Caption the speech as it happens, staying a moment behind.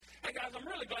Guys, I'm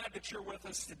really glad that you're with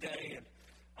us today,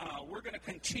 and we're going to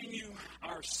continue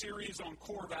our series on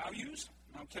core values,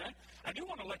 okay? I do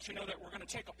want to let you know that we're going to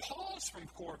take a pause from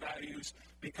core values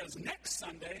because next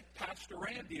Sunday, Pastor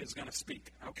Randy is going to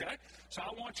speak, okay? So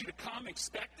I want you to come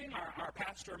expecting. Our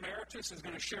Pastor Emeritus is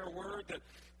going to share a word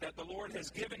that the Lord has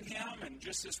given him, and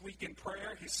just this week in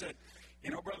prayer, he said,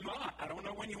 Brother Mott, I don't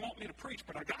know when you want me to preach,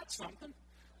 but I got something.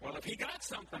 Well, if he got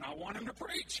something, I want him to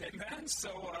preach, amen?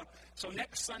 So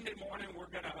next Sunday morning, we're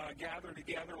going to gather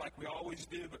together like we always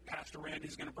do, but Pastor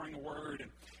Randy's going to bring a word,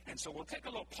 and so we'll take a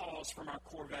little pause from our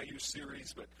core values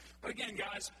series. But again,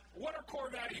 guys, what are core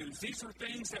values? These are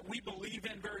things that we believe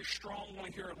in very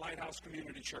strongly here at Lighthouse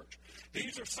Community Church.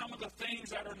 These are some of the things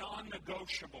that are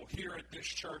non-negotiable here at this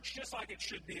church, just like it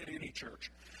should be at any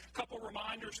church. A couple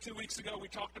reminders. 2 weeks ago, we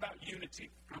talked about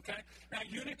unity, okay? Now,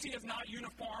 unity is not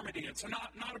uniformity. It's not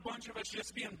a bunch of us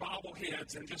just being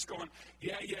bobbleheads and just going,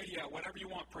 yeah, whatever you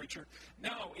want, preacher.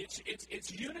 No,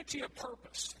 it's unity of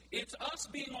purpose. It's us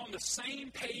being on the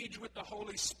same page with the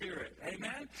Holy Spirit,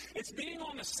 amen? It's being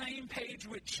on the same page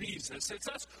with Jesus. It's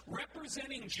us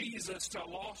representing Jesus to a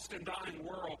lost and dying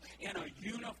world in a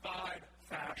unified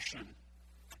fashion.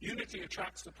 Unity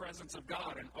attracts the presence of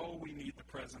God, and we need the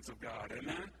presence of God,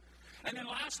 amen? And then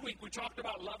last week we talked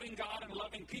about loving God and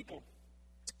loving people,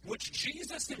 which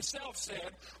Jesus himself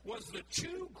said was the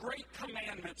two great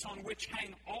commandments on which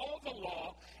hang all the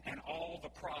law and all the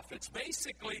prophets.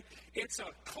 Basically, it's a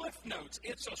cliff notes.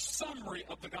 It's a summary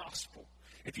of the gospel.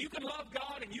 If you can love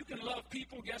God and you can love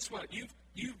people, guess what?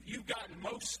 You've gotten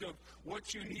most of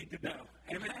what you need to know.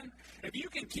 Amen? If you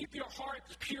can keep your heart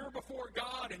pure before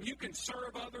God and you can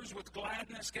serve others with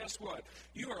gladness, guess what?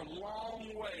 You are a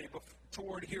long way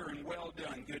toward hearing, well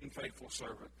done, good and faithful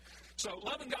servant. So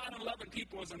loving God and loving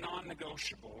people is a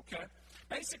non-negotiable, okay?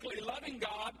 Basically, loving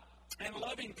God and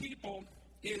loving people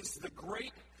is the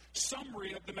great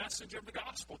summary of the message of the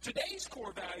gospel. Today's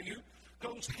core value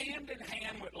goes hand in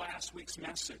hand with last week's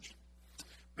message.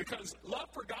 Because love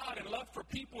for God and love for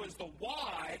people is the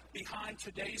why behind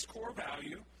today's core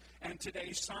value and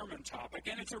today's sermon topic.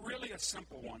 And it's really a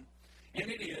simple one. And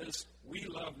it is, we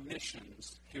love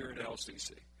missions here at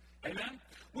LCC. Amen?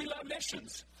 We love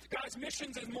missions. Guys,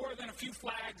 missions is more than a few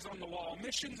flags on the wall.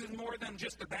 Missions is more than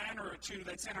just a banner or two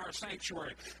that's in our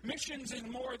sanctuary. Missions is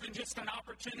more than just an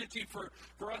opportunity for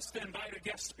us to invite a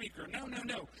guest speaker. No.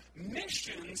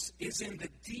 Missions is in the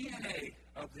DNA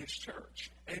of this church.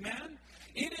 Amen?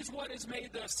 It is what has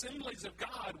made the Assemblies of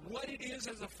God what it is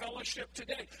as a fellowship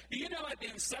today. Do you know at the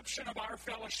inception of our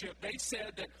fellowship, they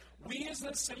said that we as the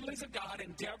Assemblies of God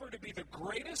endeavor to be the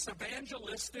greatest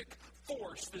evangelistic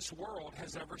force this world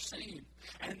has ever seen.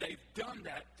 And they've done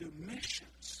that through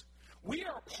missions. We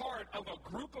are part of a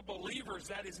group of believers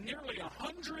that is nearly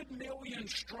 100 million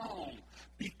strong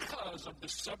because of the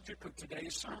subject of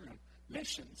today's sermon,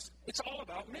 missions. It's all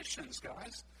about missions,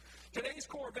 guys. Today's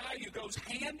core value goes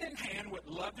hand in hand with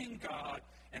loving God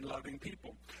and loving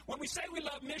people. When we say we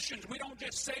love missions, we don't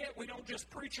just say it, we don't just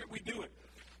preach it, we do it.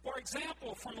 For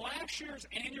example, from last year's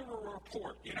annual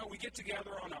report, we get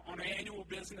together on an annual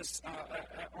business,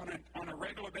 on a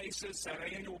regular basis at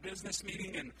an annual business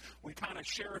meeting, and we kind of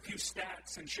share a few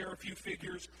stats and share a few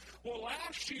figures. Well,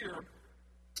 last year,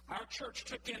 our church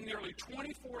took in nearly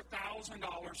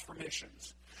 $24,000 for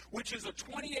missions, which is a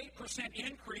 28%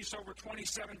 increase over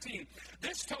 2017.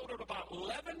 This totaled about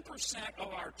 11%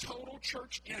 of our total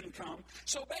church income.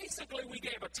 So basically, we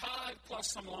gave a tithe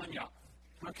plus some lanyap.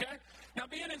 Okay? Now,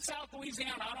 being in South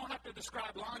Louisiana, I don't have to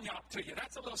describe lanyap to you.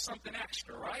 That's a little something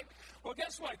extra, right? Well,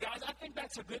 guess what, guys? I think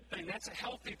that's a good thing. That's a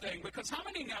healthy thing. Because how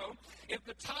many know if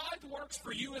the tithe works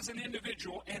for you as an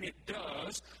individual, and it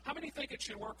does, how many think it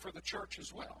should work for the church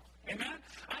as well? Amen?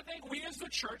 I think we as the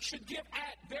church should give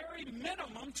at very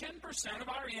minimum 10% of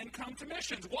our income to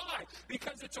missions. Why?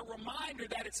 Because it's a reminder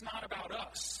that it's not about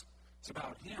us. It's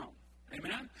about Him.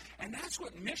 Amen? And that's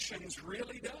what missions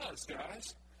really does,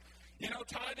 guys.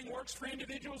 Tithing works for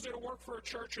individuals. It'll work for a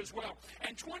church as well.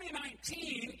 And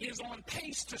 2019 is on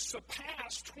pace to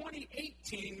surpass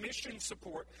 2018 mission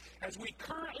support as we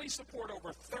currently support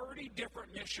over 30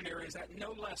 different missionaries at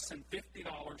no less than $50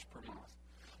 per month.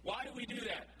 Why do we do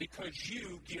that? Because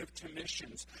you give to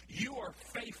missions. You are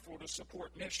faithful to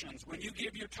support missions. When you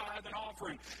give your tithe and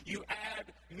offering, you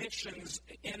add missions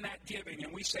in that giving,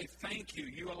 and we say thank you.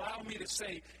 You allow me to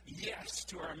say yes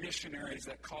to our missionaries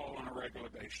that call on a regular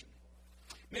basis.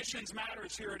 Missions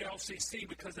matters here at LCC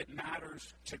because it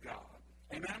matters to God.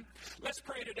 Amen? Let's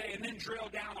pray today and then drill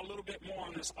down a little bit more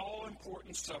on this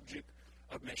all-important subject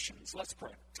of missions. Let's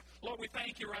pray. Lord, we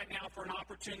thank you right now for an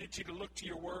opportunity to look to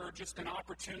your word, just an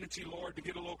opportunity, Lord, to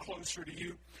get a little closer to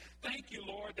you. Thank you,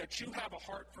 Lord, that you have a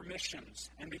heart for missions.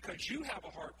 And because you have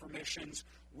a heart for missions,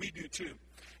 we do too.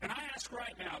 And I ask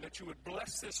right now that you would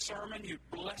bless this sermon, you'd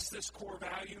bless this core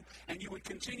value, and you would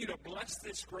continue to bless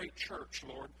this great church,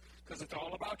 Lord, because it's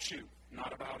all about you,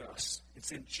 not about us.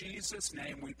 It's in Jesus'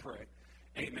 name we pray.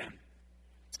 Amen.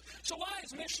 So why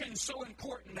is mission so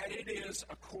important that it is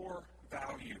a core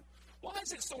value? Why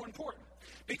is it so important?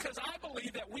 Because I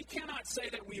believe that we cannot say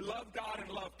that we love God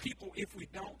and love people if we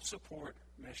don't support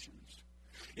missions.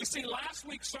 You see, last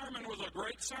week's sermon was a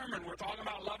great sermon. We're talking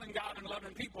about loving God and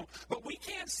loving people. But we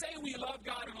can't say we love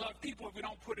God and love people if we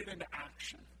don't put it into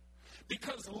action.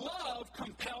 Because love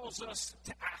compels us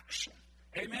to action.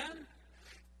 Amen?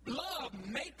 Love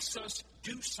makes us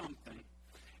do something.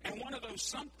 And one of those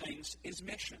somethings is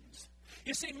missions.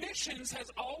 You see, missions has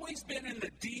always been in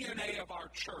the DNA of our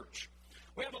church.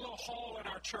 We have a little hall in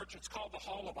our church. It's called the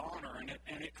Hall of Honor, and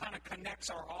it kind of connects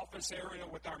our office area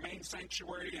with our main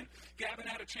sanctuary. And if you haven't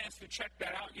had a chance to check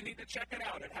that out, you need to check it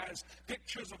out. It has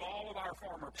pictures of all of our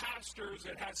former pastors.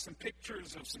 It has some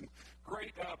pictures of some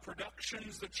great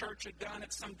productions the church had done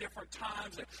at some different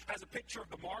times. It has a picture of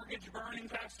the mortgage burning,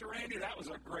 Pastor Randy. That was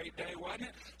a great day, wasn't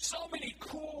it? So many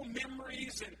cool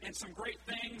memories and some great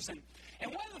things. And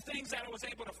one of the things that I was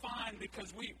able to find,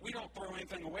 because we don't throw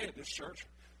anything away at this church.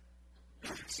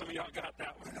 Some of y'all got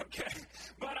that one, okay?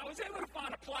 But I was able to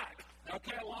find a plaque,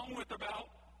 okay, along with about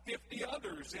 50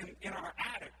 others in our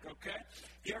attic, okay?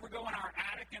 If you ever go in our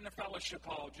attic in the fellowship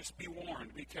hall, just be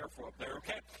warned. Be careful up there,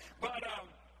 okay? But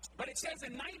it says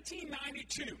in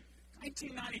 1992,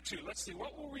 let's see,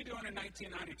 what were we doing in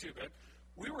 1992, babe?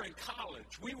 We were in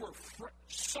college. We were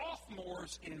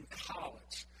sophomores in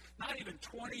college. Not even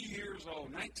 20 years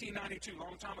old. 1992,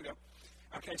 long time ago.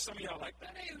 Okay, some of y'all are like,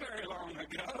 that ain't very long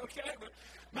ago, okay? But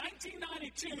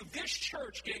 1992, this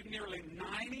church gave nearly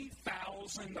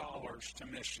 $90,000 to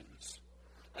missions.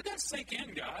 Let that sink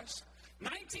in, guys.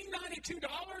 $1992,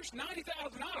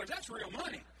 $90,000, that's real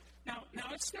money. Now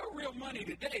it's still real money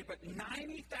today, but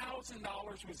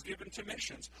 $90,000 was given to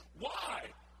missions.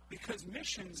 Why? Because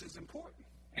missions is important.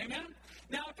 Amen?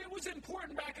 Now, if it was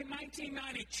important back in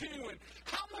 1992, and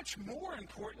how much more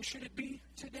important should it be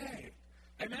today?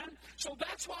 Amen? So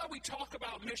that's why we talk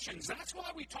about missions. That's why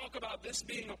we talk about this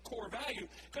being a core value,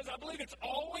 because I believe it's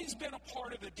always been a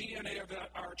part of the DNA of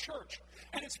our church.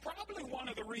 And it's probably one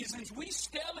of the reasons we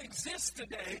still exist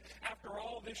today after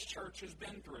all this church has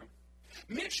been through.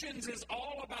 Missions is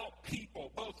all about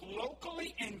people, both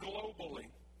locally and globally,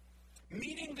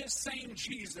 meeting this same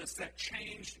Jesus that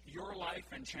changed your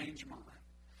life and changed mine.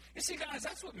 You see, guys,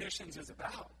 that's what missions is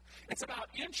about. It's about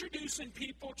introducing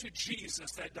people to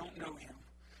Jesus that don't know him.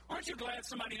 Aren't you glad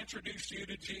somebody introduced you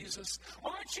to Jesus?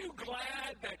 Aren't you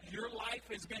glad that your life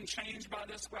has been changed by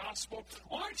this gospel?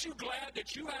 Aren't you glad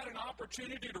that you had an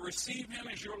opportunity to receive him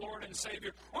as your Lord and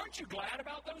Savior? Aren't you glad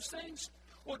about those things?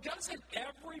 Well, doesn't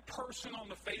every person on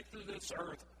the face of this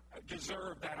earth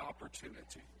deserve that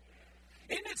opportunity?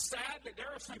 Isn't it sad that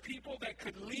there are some people that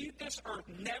could leave this earth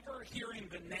never hearing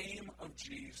the name of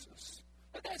Jesus?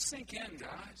 Let that sink in,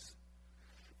 guys.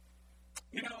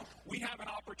 You know, we have an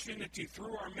opportunity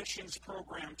through our missions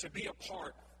program to be a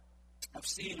part of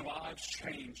seeing lives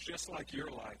change, just like your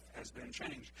life has been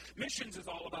changed. Missions is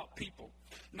all about people,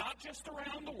 not just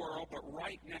around the world, but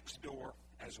right next door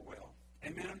as well.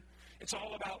 Amen? It's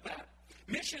all about that.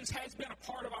 Missions has been a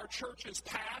part of our church's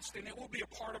past, and it will be a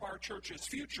part of our church's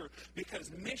future, because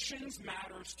missions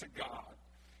matters to God.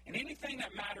 And anything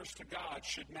that matters to God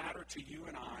should matter to you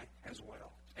and I as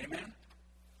well. Amen?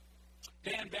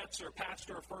 Dan Betzer,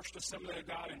 pastor of First Assembly of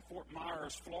God in Fort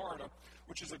Myers, Florida,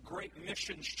 which is a great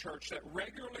missions church that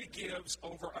regularly gives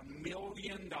over $1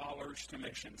 million to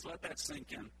missions. Let that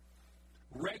sink in.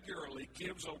 Regularly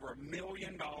gives over $1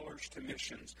 million to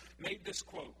missions. Made this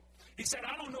quote. He said,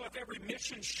 I don't know if every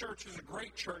missions church is a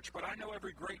great church, but I know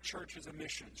every great church is a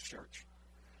missions church.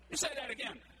 You say that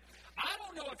again. I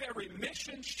don't know if every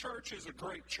missions church is a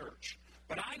great church,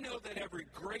 but I know that every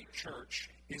great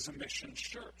church is a missions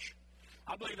church.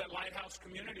 I believe that Lighthouse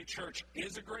Community Church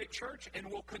is a great church and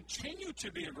will continue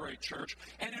to be a great church.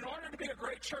 And in order to be a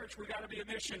great church, we've got to be a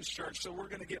missions church, so we're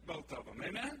going to get both of them.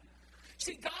 Amen?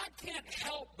 See, God can't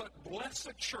help but bless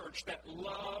a church that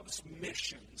loves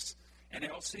missions. And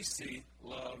LCC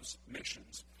loves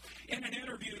missions. In an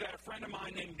interview that a friend of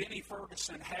mine named Benny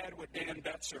Ferguson had with Dan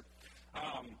Betzer,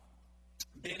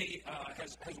 Benny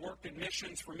has worked in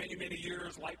missions for many, many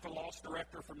years, Light for Lost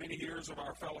director for many years of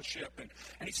our fellowship. And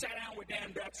he sat down with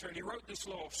Dan Betzer Betzer, and he wrote this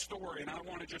little story, and I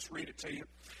want to just read it to you.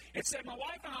 It said, my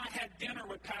wife and I had dinner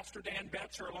with Pastor Dan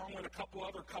Betzer along with a couple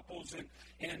other couples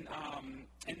in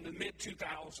the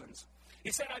mid-2000s. He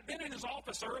said, I'd been in his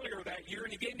office earlier that year,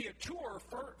 and he gave me a tour of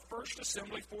First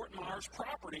Assembly Fort Myers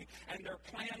property and their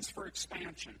plans for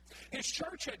expansion. His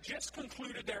church had just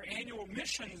concluded their annual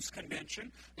missions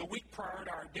convention the week prior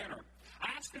to our dinner.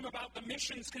 I asked him about the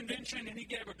missions convention, and he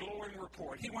gave a glowing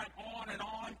report. He went on and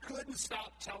on, couldn't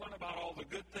stop telling about all the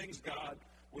good things God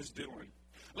was doing.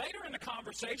 Later in the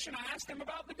conversation, I asked him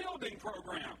about the building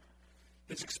program.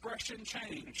 His expression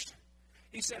changed.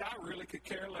 He said, I really could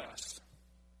care less.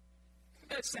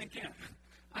 Let sink in.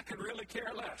 I could really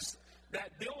care less.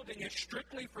 That building is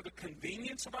strictly for the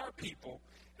convenience of our people,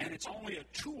 and it's only a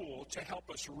tool to help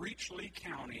us reach Lee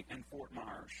County and Fort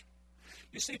Myers.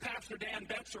 You see, Pastor Dan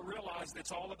Betzer realized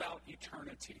it's all about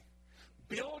eternity.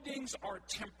 Buildings are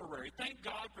temporary. Thank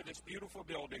God for this beautiful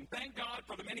building. Thank God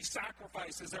for the many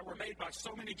sacrifices that were made by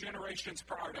so many generations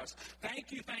prior to us.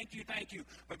 Thank you, thank you, thank you.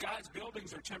 But God's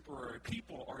buildings are temporary.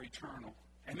 People are eternal.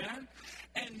 Amen?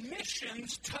 And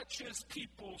missions touches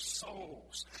people's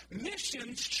souls.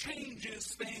 Missions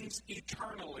changes things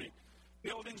eternally.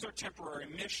 Buildings are temporary.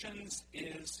 Missions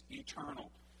is eternal.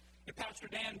 If Pastor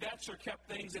Dan Betzer kept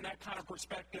things in that kind of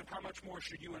perspective, how much more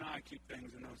should you and I keep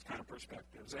things in those kind of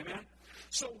perspectives? Amen?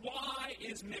 So why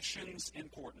is missions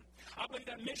important? I believe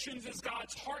that missions is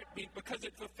God's heartbeat because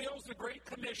it fulfills the Great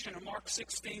Commission of Mark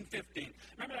 16:15.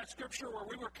 Remember that scripture where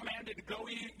we were commanded to go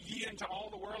ye into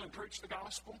all the world and preach the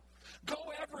gospel?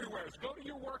 Go everywhere. Go to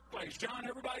your workplace. John,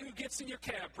 everybody who gets in your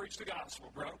cab, preach the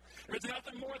gospel, bro. There's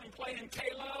nothing more than playing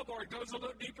K-Love, or it goes a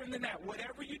little deeper than that.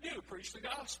 Whatever you do, preach the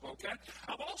gospel, okay?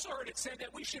 I've also heard it said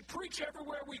that we should preach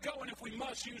everywhere we go, and if we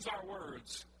must, use our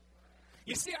words.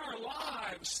 You see, our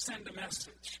lives send a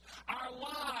message. Our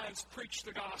lives preach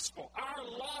the gospel. Our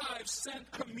lives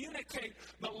communicate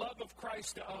the love of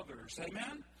Christ to others.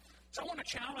 Amen? So I want to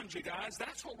challenge you guys.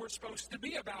 That's what we're supposed to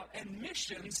be about, and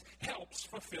missions helps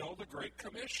fulfill the Great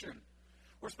Commission.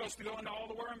 We're supposed to go into all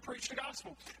the world and preach the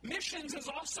gospel. Missions is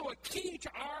also a key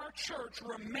to our church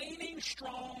remaining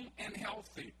strong and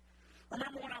healthy.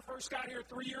 Remember when I first got here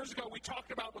 3 years ago, we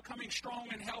talked about becoming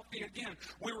strong and healthy again.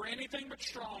 We were anything but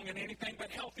strong and anything but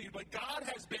healthy, but God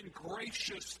has been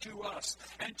gracious to us.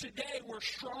 And today we're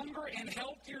stronger and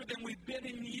healthier than we've been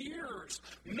in years.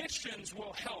 Missions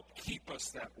will help keep us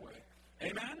that way.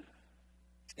 Amen?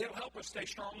 It'll help us stay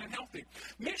strong and healthy.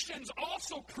 Missions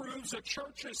also proves a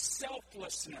church's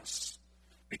selflessness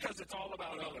because it's all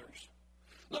about others.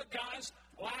 Look, guys,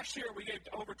 last year we gave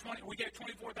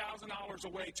 $24,000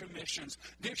 away to missions.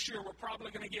 This year we're probably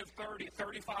going to give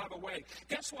 35 away.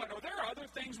 Guess what? Are there other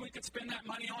things we could spend that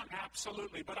money on?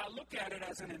 Absolutely. But I look at it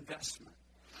as an investment.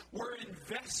 We're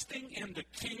investing in the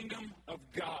kingdom of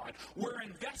God. We're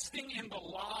investing in the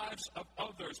lives of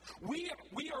others. We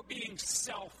are being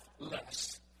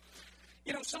selfless.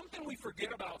 You know, something we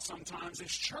forget about sometimes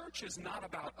is church is not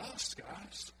about us,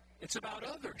 guys. It's about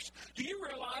others. Do you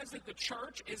realize that the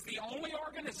church is the only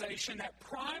organization that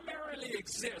primarily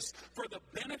exists for the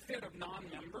benefit of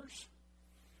non-members?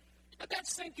 Let that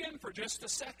sink in for just a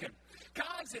second.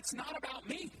 Guys, it's not about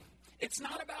me. It's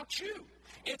not about you.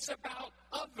 It's about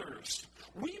others.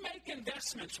 We make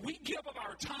investments. We give of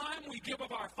our time. We give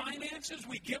of our finances.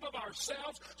 We give of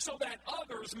ourselves so that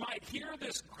others might hear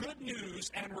this good news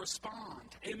and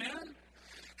respond. Amen?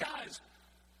 Guys,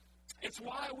 it's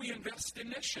why we invest in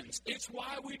missions. It's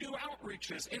why we do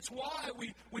outreaches. It's why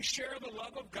we share the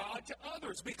love of God to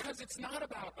others, because it's not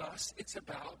about us. It's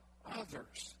about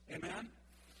others. Amen?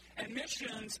 And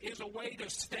missions is a way to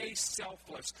stay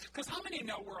selfless. Because how many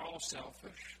know we're all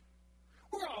selfish?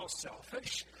 We're all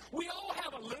selfish. We all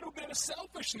have a little bit of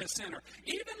selfishness in her.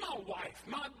 Even my wife,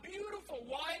 my beautiful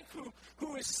wife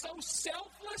who is so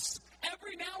selfless,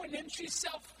 every now and then she's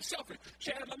selfish.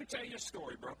 Chad, let me tell you a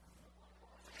story, bro.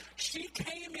 She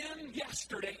came in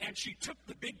yesterday and she took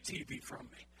the big TV from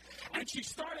me. And she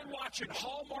started watching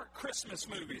Hallmark Christmas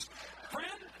movies.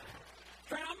 Friend,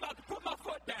 I'm about to put my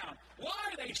foot down. Why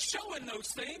are they showing those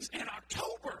things in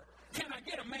October? Can I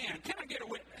get a man? Can I get a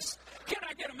witness? Can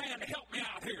I get a man to help me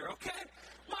out here, okay?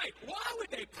 Mike, why would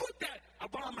they put that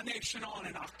abomination on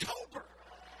in October?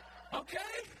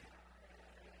 Okay?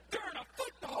 During a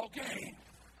football game.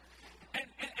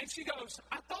 And she goes,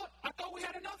 I thought we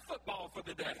had enough football for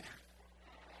the day.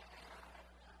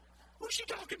 Who's she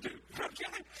talking to?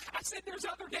 Okay? I said, there's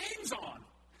other games on.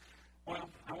 Well,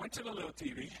 I went to the little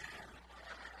TV,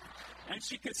 and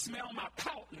she could smell my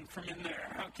pouting from in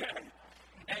there, okay?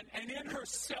 And in her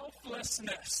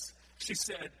selflessness, she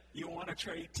said, you want to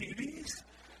trade TVs?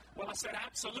 Well, I said,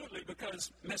 absolutely,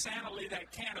 because Miss Annalie,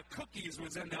 that can of cookies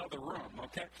was in the other room,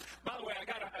 okay? By the way,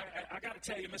 I gotta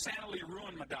tell you, Miss Annalie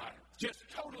ruined my diet. Just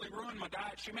totally ruined my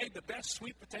diet. She made the best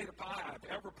sweet potato pie I've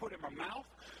ever put in my mouth,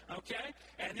 okay?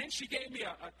 And then she gave me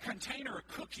a container of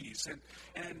cookies, and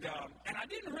I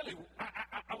didn't really,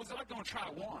 I was like going to try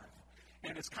one.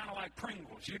 And it's kind of like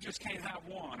Pringles. You just can't have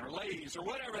one, or Lay's, or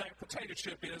whatever that potato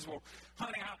chip is. Well,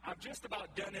 honey, I'm just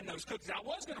about done in those cookies. I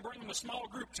was going to bring them a small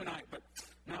group tonight, but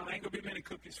no, there ain't going to be many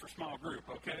cookies for small group,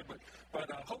 okay? But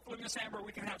hopefully, Miss Amber,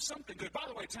 we can have something good. By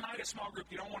the way, tonight at small group,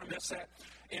 you don't want to miss that.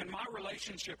 In my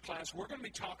relationship class, we're going to be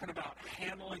talking about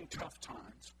handling tough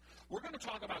times. We're going to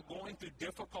talk about going through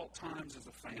difficult times as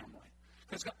a family.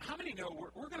 Because how many know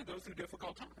we're going to go through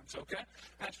difficult times, okay?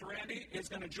 Pastor Randy is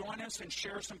going to join us and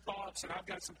share some thoughts, and I've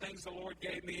got some things the Lord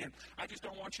gave me, and I just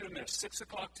don't want you to miss. 6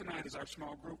 o'clock tonight is our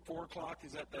small group. 4 o'clock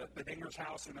is at the Dinger's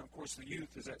house, and, of course, the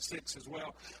youth is at 6 as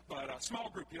well. But small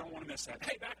group, you don't want to miss that.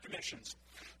 Hey, back to missions.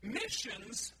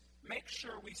 Missions make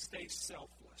sure we stay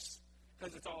selfless,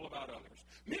 because it's all about others.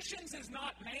 Missions is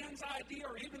not man's idea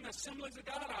or even the Assemblies of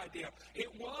God idea. It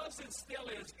was and still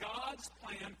is God's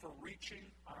plan for reaching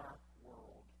our world.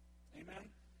 Amen?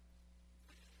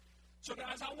 So,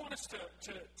 guys, I want us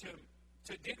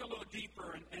to dig a little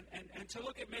deeper and to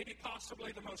look at maybe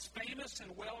possibly the most famous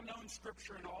and well-known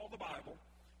scripture in all the Bible,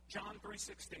 John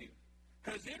 3:16.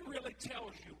 Because it really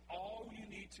tells you all you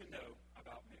need to know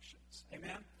about missions.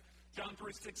 Amen? John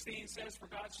 3:16 says, "For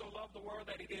God so loved the world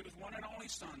that he gave his one and only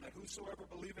Son, that whosoever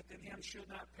believeth in him should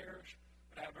not perish,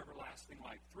 but have everlasting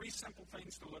life." 3 simple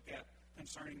things to look at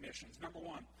concerning missions. Number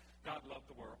 1, God loved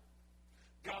the world.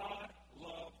 God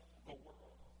loved the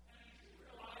world. And you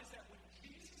realize that when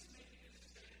Jesus made his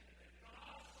statement that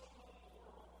God so loved the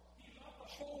world, he loved the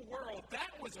whole world,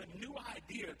 that was a new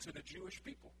idea to the Jewish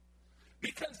people.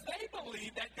 Because they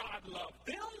believed that God loved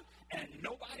them and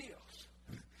nobody else.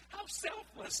 How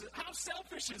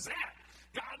selfish is that?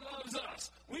 God loves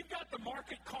us. We've got the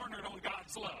market cornered on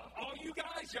God's love. All you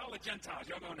guys, y'all are Gentiles.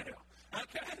 Y'all going to hell.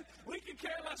 Okay? We can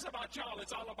care less about y'all.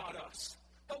 It's all about us.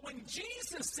 But when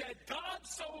Jesus said, God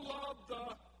so loved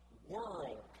the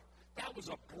world, that was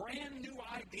a brand new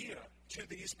idea to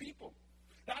these people.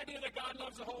 The idea that God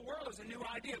loves the whole world is a new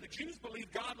idea. The Jews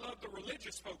believed God loved the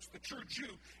religious folks, the true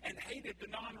Jew, and hated the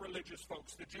non-religious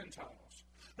folks, the Gentiles.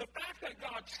 The fact that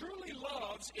God truly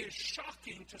loves is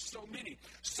shocking to so many.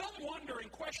 Some wonder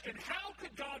and question, how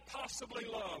could God possibly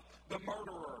love the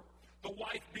murderer, the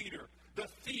wife beater, the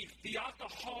thief, the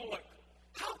alcoholic?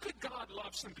 How could God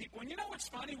love some people? And you know what's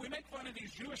funny? We make fun of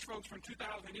these Jewish folks from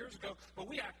 2,000 years ago, but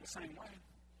we act the same way.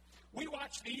 We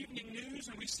watch the evening news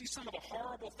and we see some of the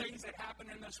horrible things that happen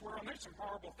in this world. And there's some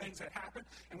horrible things that happen.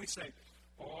 And we say,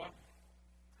 boy,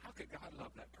 how could God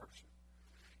love that person?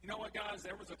 You know what, guys?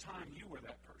 There was a time you were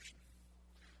that person.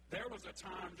 There was a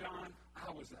time, John,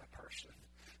 I was that person.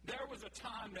 There was a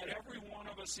time that every one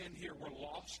of us in here were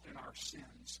lost in our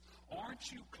sins.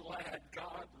 Aren't you glad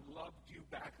God loved you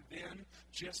back then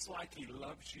just like he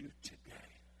loves you today?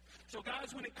 So,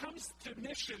 guys, when it comes to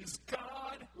missions,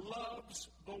 God loves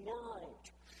the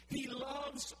world. He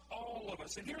loves all of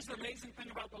us. And here's the amazing thing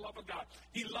about the love of God.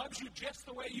 He loves you just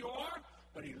the way you are,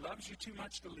 but he loves you too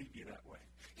much to leave you that way.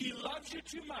 He loves you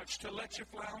too much to let you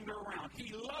flounder around.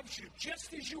 He loves you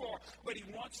just as you are, but he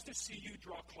wants to see you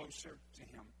draw closer to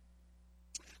him.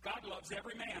 God loves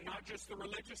every man, not just the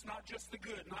religious, not just the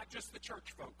good, not just the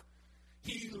church folk.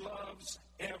 He loves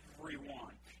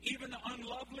everyone, even the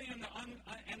unlovely and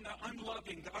the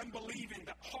unloving, the unbelieving,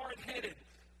 the hard-headed.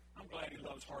 I'm glad he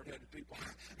loves hard-headed people.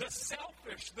 The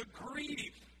selfish, the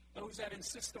greedy, those that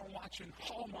insist on watching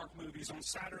Hallmark movies on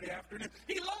Saturday afternoon.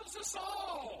 He loves us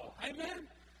all. Amen?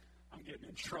 I'm getting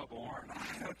in trouble, aren't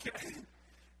I? Okay.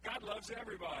 God loves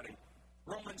everybody.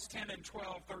 Romans 10 and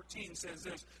 12, 13 says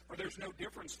this, "For there's no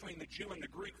difference between the Jew and the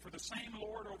Greek, for the same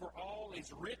Lord over all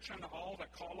is rich unto all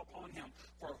that call upon him.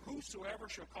 For whosoever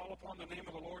shall call upon the name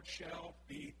of the Lord shall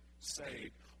be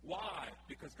saved." Why?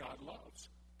 Because God loves.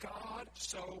 God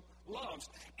so loves.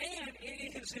 And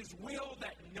it is his will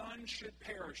that none should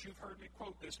perish. You've heard me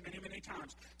quote this many, many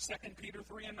times. 2 Peter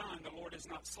 3 and 9, "The Lord is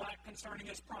not slack concerning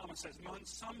his promise, as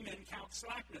some men count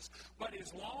slackness, but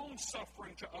is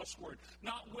long-suffering to usward,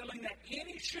 not willing that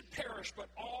any should perish, but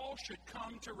all should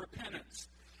come to repentance."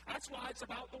 That's why it's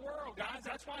about the world, guys.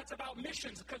 That's why it's about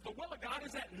missions, because the will of God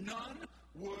is that none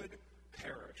would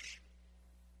perish.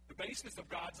 The basis of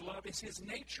God's love is his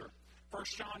nature.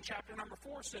 1 John chapter number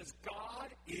 4 says,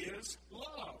 God is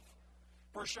love.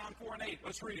 1 John 4:8,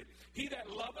 let's read it. He that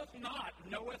loveth not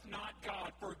knoweth not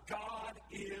God, for God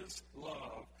is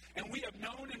love. And we have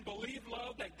known and believed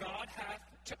love that God hath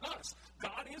to us.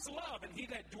 God is love, and he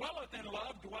that dwelleth in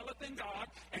love dwelleth in God,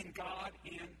 and God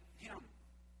in him.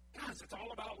 Guys, it's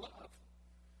all about love.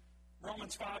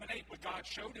 Romans 5:8, but God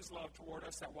showed his love toward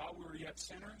us, that while we were yet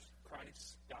sinners,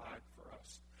 Christ died for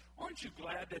us. Aren't you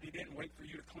glad that he didn't wait for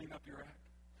you to clean up your act?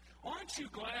 Aren't you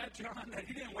glad, John, that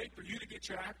he didn't wait for you to get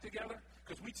your act together?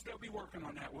 Because we'd still be working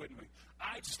on that, wouldn't we?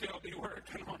 I'd still be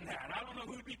working on that. I don't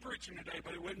know who'd be preaching today,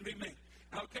 but it wouldn't be me.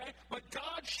 Okay? But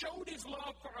God showed his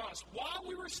love for us while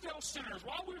we were still sinners,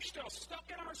 while we were still stuck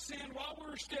in our sin, while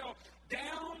we were still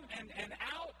down and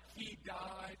out. He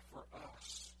died for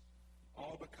us,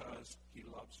 all because he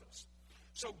loves us.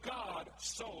 So God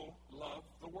so loved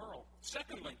the world.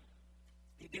 Secondly,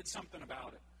 he did something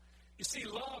about it. You see,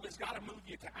 love has got to move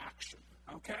you to action,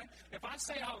 okay? If I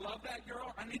say I love that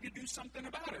girl, I need to do something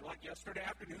about it, like yesterday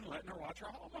afternoon letting her watch her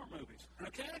Hallmark movies,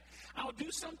 okay? I'll do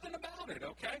something about it,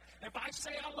 okay? If I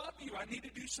say I love you, I need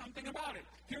to do something about it.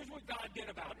 Here's what God did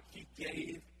about it. He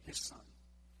gave his son.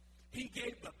 He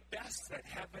gave the best that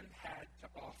heaven had to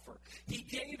offer. He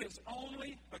gave his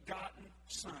only begotten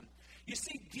son. You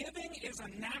see, giving is a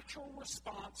natural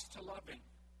response to loving.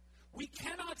 We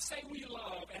cannot say we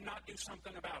love and not do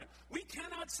something about it. We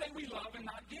cannot say we love and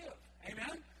not give.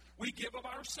 Amen? We give of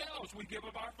ourselves. We give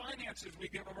of our finances. We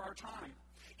give of our time.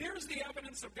 Here's the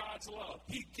evidence of God's love.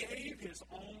 He gave his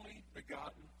only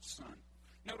begotten son.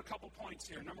 Note a couple points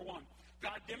here. Number one,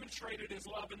 God demonstrated his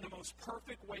love in the most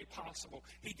perfect way possible.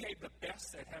 He gave the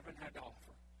best that heaven had to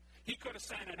offer. He could have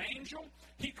sent an angel.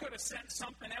 He could have sent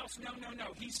something else. No.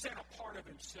 He sent a part of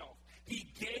himself. He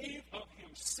gave of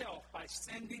himself by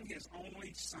sending his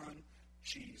only son,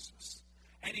 Jesus.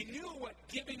 And he knew what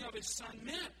giving of his son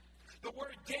meant. The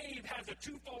word gave has a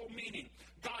twofold meaning.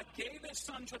 God gave his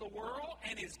son to the world,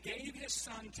 and he gave his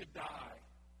son to die.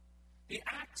 The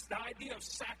idea of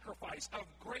sacrifice, of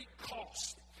great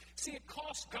cost. See, it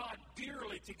cost God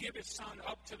dearly to give his son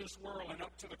up to this world and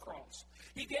up to the cross.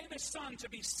 He gave his son to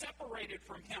be separated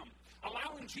from him,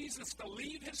 allowing Jesus to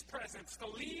leave his presence, to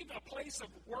leave a place of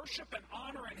worship and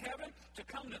honor in heaven to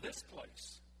come to this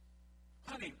place.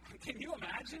 Honey, can you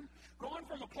imagine going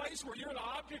from a place where you're the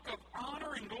object of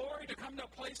honor and glory to come to a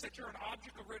place that you're an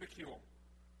object of ridicule?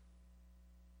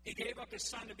 He gave up his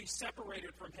son to be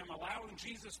separated from him, allowing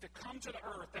Jesus to come to the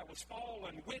earth that was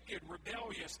fallen, wicked,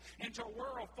 rebellious, into a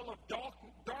world full of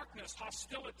darkness,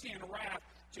 hostility, and wrath,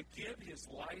 to give his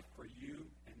life for you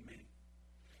and me.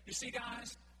 You see,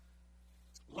 guys,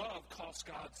 love costs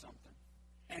God something.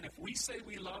 And if we say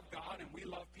we love God and we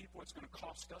love people, it's going to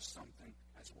cost us something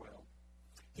as well.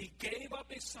 He gave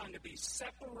up his son to be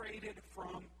separated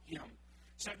from him.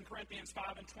 2 Corinthians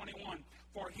 5:21,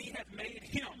 for he hath made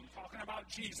him, talking about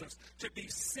Jesus, to be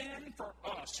sin for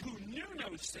us, who knew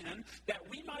no sin, that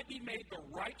we might be made the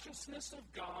righteousness of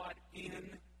God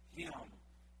in him.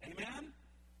 Amen?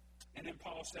 And then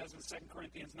Paul says in 2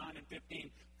 Corinthians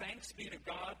 9:15, thanks be to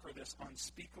God for this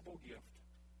unspeakable gift.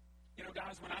 You know,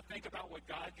 guys, when I think about what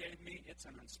God gave me, it's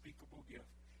an unspeakable gift.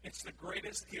 It's the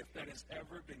greatest gift that has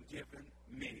ever been given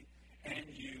me and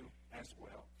you as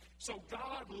well. So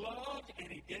God loved,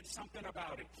 and he did something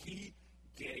about it. He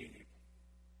gave.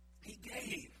 He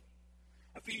gave.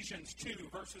 Ephesians 2,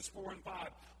 verses 4 and 5.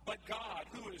 But God,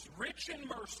 who is rich in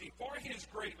mercy, for his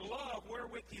great love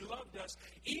wherewith he loved us,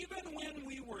 even when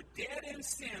we were dead in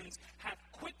sins, hath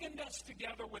quickened us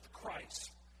together with Christ.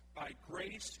 By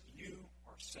grace you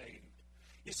are saved.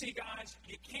 You see, guys,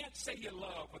 you can't say you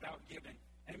love without giving.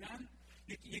 Amen?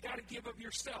 You got to give of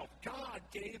yourself. God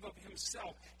gave of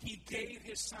himself. He gave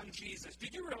his son Jesus.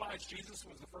 Did you realize Jesus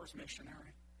was the first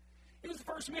missionary? He was the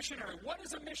first missionary. What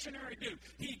does a missionary do?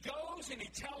 He goes and he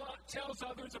tells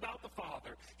others about the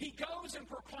Father. He goes and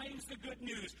proclaims the good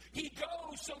news. He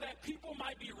goes so that people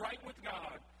might be right with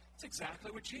God. That's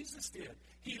exactly what Jesus did.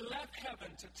 He left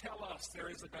heaven to tell us there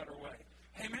is a better way.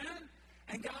 Amen?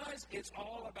 And guys, it's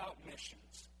all about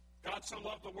missions. God so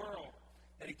loved the world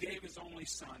that he gave his only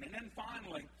son. And then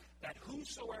finally, that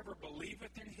whosoever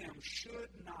believeth in him should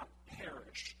not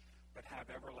perish, but have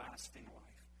everlasting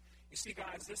life. You see,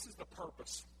 guys, this is the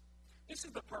purpose. This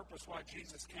is the purpose why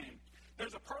Jesus came.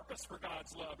 There's a purpose for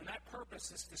God's love, and that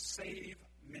purpose is to save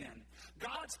men.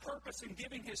 God's purpose in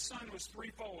giving his son was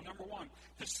threefold. Number one,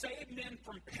 to save men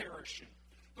from perishing.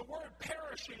 The word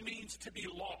perishing means to be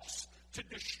lost, to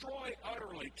destroy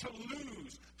utterly, to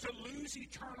lose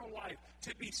eternal life,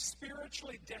 to be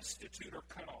spiritually destitute or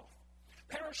cut off.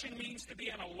 Perishing means to be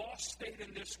in a lost state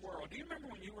in this world. Do you remember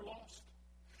when you were lost?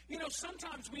 You know,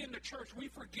 sometimes we in the church, we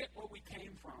forget where we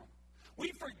came from.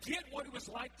 We forget what it was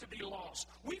like to be lost.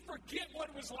 We forget what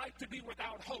it was like to be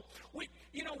without hope. We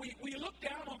look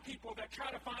down on people that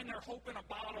try to find their hope in a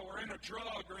bottle or in a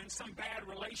drug or in some bad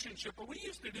relationship, but we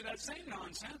used to do that same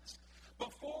nonsense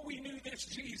before we knew this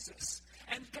Jesus.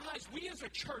 And guys, we as a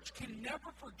church can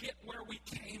never forget where we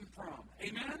came from.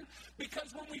 Amen?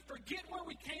 Because when we forget where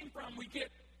we came from, we get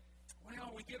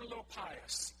a little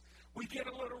pious. We get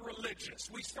a little religious.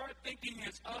 We start thinking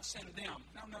it's us and them.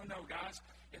 No, guys.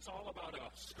 It's all about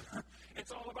us. It's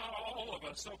all about all of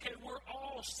us, okay? We're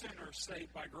all sinners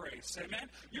saved by grace, amen?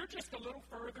 You're just a little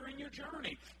further in your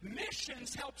journey.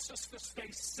 Missions helps us to stay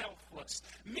selfless.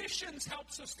 Missions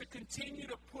helps us to continue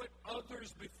to put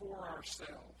others before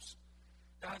ourselves.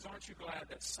 Guys, aren't you glad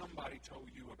that somebody told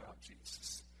you about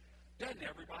Jesus? Doesn't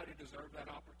everybody deserve that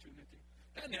opportunity?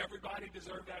 Doesn't everybody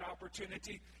deserve that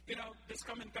opportunity? You know, this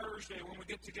coming Thursday when we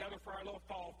get together for our little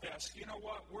fall fest, you know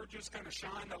what? We're just going to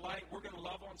shine the light. We're going to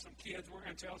love on some kids. We're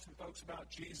going to tell some folks about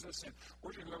Jesus, and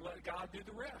we're just going to let God do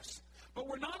the rest. But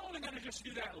we're not only going to just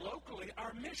do that locally.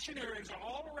 Our missionaries are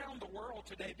all around the world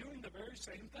today doing the very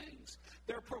same things.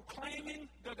 They're proclaiming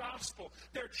the gospel.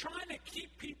 They're trying to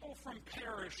keep people from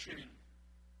perishing.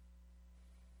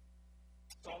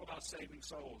 It's all about saving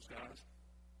souls, guys.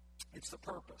 It's the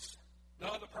purpose. The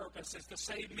other purpose is to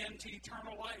save men to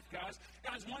eternal life, guys.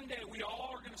 Guys, one day we all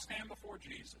are going to stand before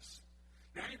Jesus.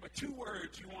 Now, but 2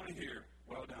 words you want to hear.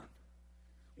 Well done.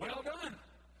 Well done.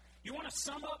 You want to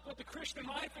sum up what the Christian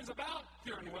life is about?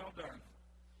 Hearing well done.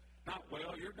 Not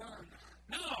well, you're done.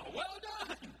 No, well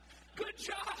done. Good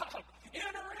job.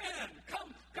 Enter in.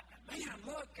 Come. Man,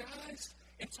 look, guys.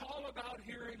 It's all about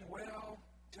hearing well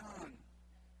done.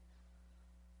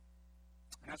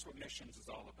 And that's what missions is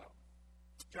all about.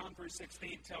 John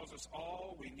 3:16 tells us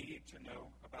all we need to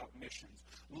know about missions.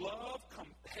 Love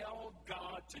compelled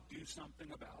God to do something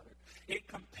about it. It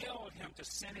compelled him to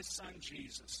send his son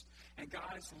Jesus. And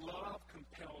guys, love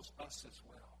compels us as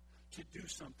well to do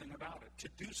something about it, to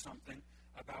do something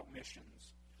about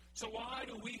missions. So why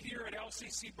do we here at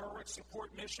LCC Berwick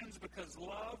support missions? Because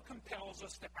love compels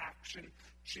us to action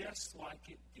just like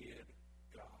it did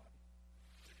God.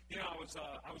 You know,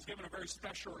 I was given a very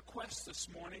special request this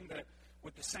morning that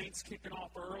with the Saints kicking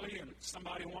off early and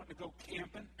somebody wanting to go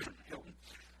camping, Hilton,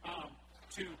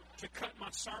 to cut my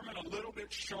sermon a little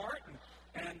bit short,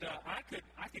 and I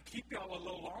could keep y'all a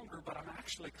little longer, but I'm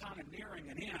actually kind of nearing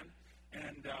an end,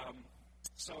 and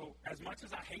so as much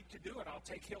as I hate to do it, I'll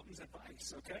take Hilton's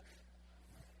advice. Okay,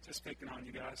 just picking on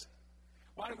you guys.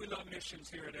 Why do we love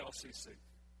missions here at LCC?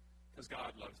 Because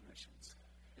God loves missions.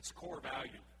 It's a core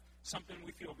value. Something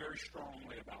we feel very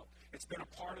strongly about. It's been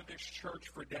a part of this church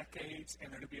for decades,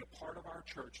 and it'll be a part of our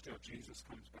church till Jesus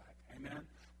comes back. Amen?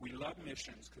 We love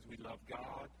missions because we love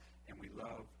God and we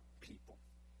love people.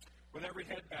 With every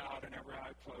head bowed and every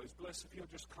eye closed, Bliss, if you'll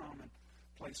just come and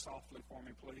play softly for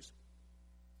me, please.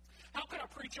 How could I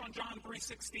preach on John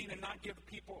 3:16 and not give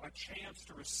people a chance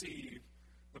to receive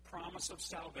the promise of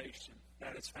salvation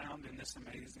that is found in this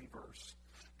amazing verse?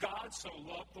 God so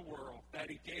loved the world that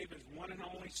he gave his one and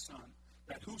only Son,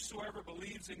 that whosoever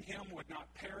believes in him would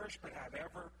not perish but have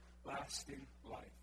everlasting life.